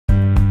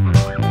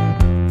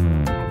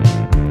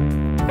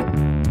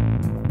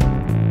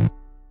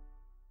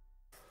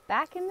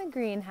back in the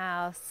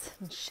greenhouse,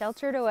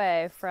 sheltered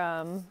away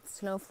from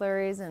snow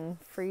flurries and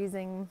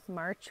freezing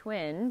March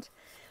wind.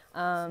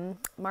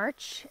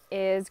 March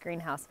is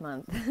greenhouse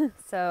month,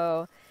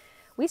 so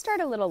we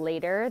start a little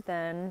later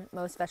than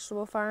most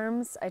vegetable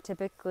farms.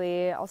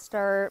 I'll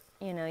start,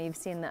 you've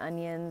seen the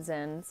onions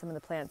and some of the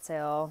plant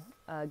sale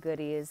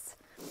goodies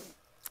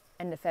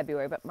end of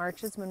February, but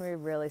March is when we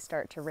really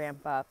start to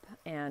ramp up.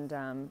 And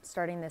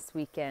starting this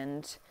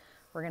weekend,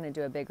 we're going to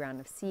do a big round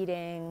of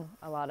seeding,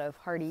 a lot of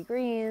hardy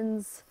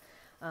greens.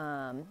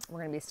 We're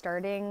going to be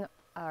starting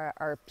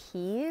our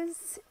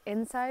peas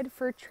inside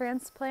for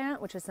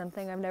transplant, which is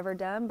something I've never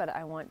done, but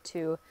I want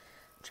to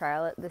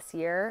trial it this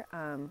year.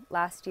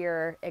 Last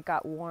year it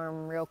got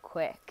warm real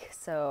quick,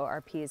 so our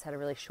peas had a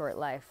really short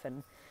life,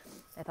 and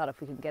I thought if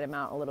we could get them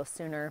out a little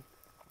sooner,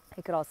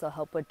 it could also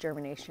help with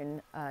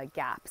germination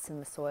gaps in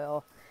the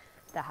soil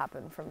that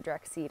happen from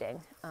direct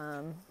seeding.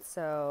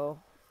 So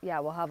yeah,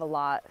 we'll have a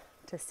lot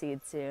to seed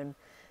soon,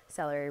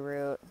 celery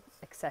root,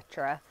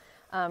 etc.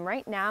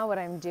 Right now what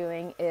I'm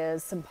doing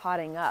is some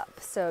potting up.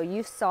 So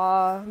you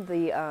saw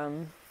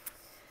the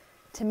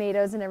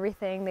tomatoes and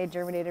everything, they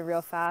germinated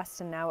real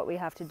fast, and now what we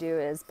have to do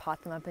is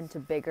pot them up into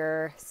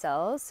bigger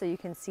cells. So you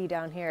can see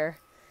down here,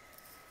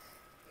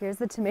 here's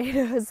the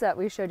tomatoes that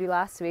we showed you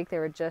last week. They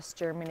were just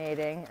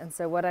germinating, and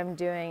so what I'm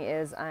doing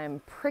is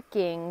I'm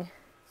pricking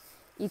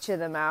each of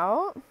them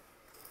out.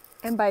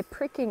 And by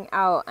pricking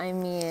out, I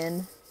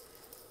mean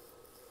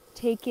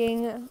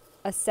taking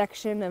a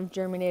section of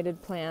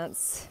germinated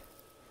plants,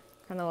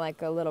 kind of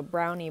like a little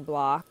brownie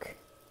block,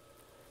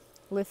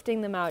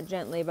 lifting them out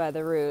gently by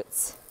the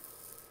roots,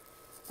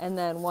 and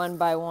then one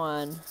by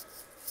one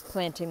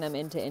planting them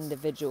into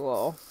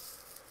individual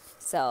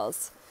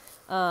cells.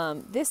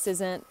 This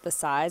isn't the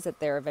size that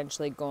they're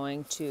eventually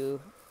going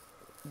to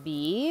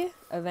be.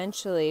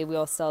 Eventually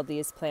we'll sell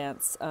these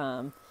plants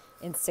in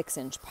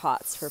 6-inch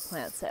pots for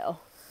plant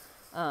sale.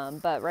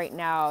 But right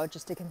now,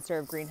 just to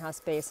conserve greenhouse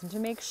space and to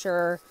make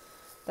sure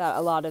that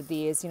a lot of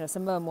these, some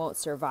of them won't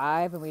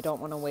survive, and we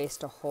don't want to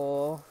waste a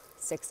whole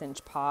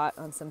 6-inch pot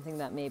on something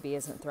that maybe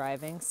isn't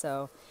thriving.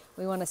 So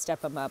we want to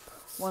step them up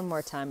one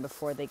more time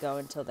before they go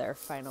into their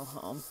final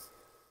home.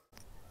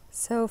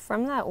 So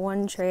from that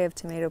one tray of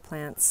tomato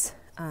plants,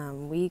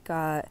 we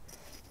got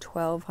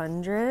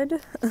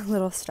 1,200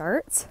 little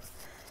starts,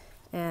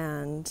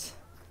 and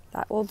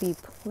that will be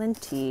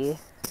plenty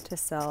to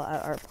sell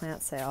at our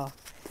plant sale.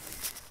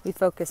 We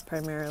focus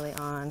primarily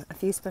on a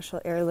few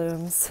special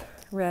heirlooms,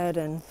 red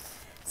and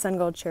sun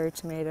gold cherry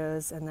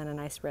tomatoes, and then a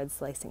nice red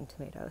slicing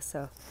tomato.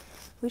 So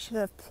we should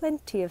have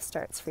plenty of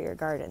starts for your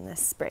garden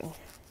this spring.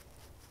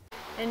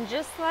 And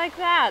just like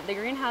that, the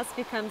greenhouse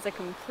becomes a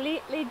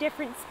completely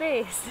different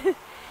space.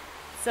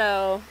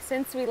 So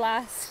since we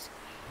last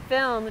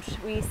filmed,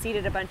 we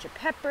seeded a bunch of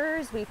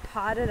peppers, we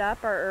potted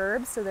up our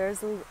herbs. So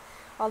there's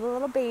all the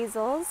little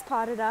basils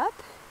potted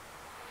up.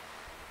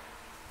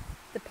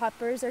 The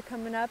peppers are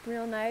coming up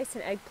real nice,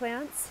 and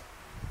eggplants.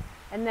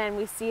 And then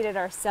we seeded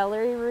our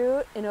celery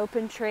root in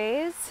open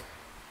trays.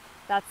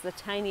 That's the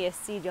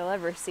tiniest seed you'll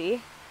ever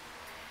see.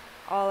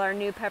 All our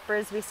new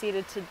peppers we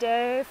seeded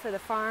today for the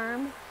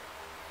farm.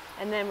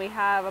 And then we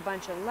have a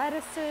bunch of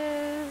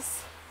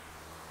lettuces,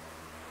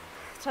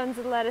 tons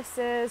of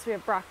lettuces. We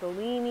have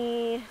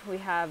broccolini, we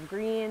have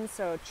greens,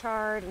 so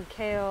chard and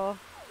kale.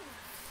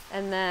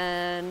 And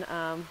then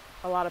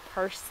a lot of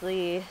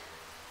parsley.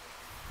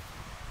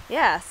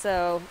 Yeah,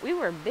 so we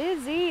were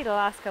busy the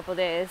last couple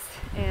days,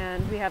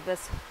 and we have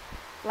this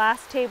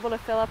last table to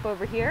fill up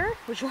over here,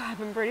 which will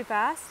happen pretty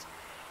fast.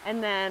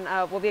 And then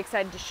we'll be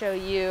excited to show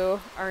you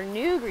our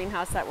new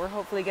greenhouse that we're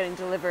hopefully getting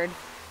delivered,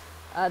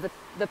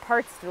 the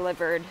parts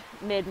delivered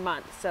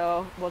mid-month.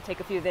 So we'll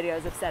take a few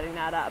videos of setting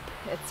that up.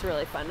 It's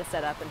really fun to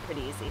set up and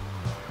pretty easy.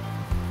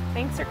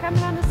 Thanks for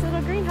coming on this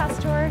little greenhouse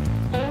tour.